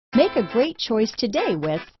Make a great choice today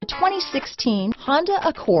with the 2016 Honda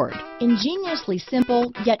Accord. Ingeniously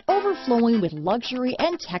simple, yet overflowing with luxury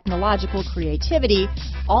and technological creativity,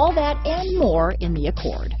 all that and more in the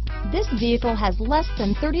Accord. This vehicle has less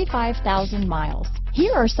than 35,000 miles.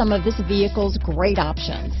 Here are some of this vehicle's great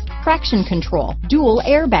options: traction control, dual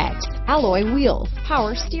airbags, alloy wheels,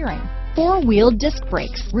 power steering, four-wheel disc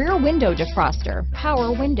brakes, rear window defroster,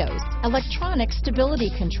 power windows, electronic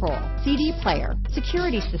stability control, CD player,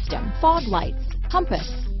 security system, fog lights,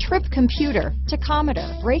 compass, trip computer,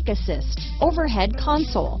 tachometer, brake assist, overhead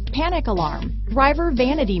console, panic alarm, driver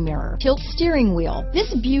vanity mirror, tilt steering wheel.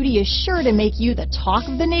 This beauty is sure to make you the talk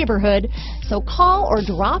of the neighborhood, so call or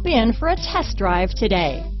drop in for a test drive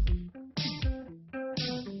today.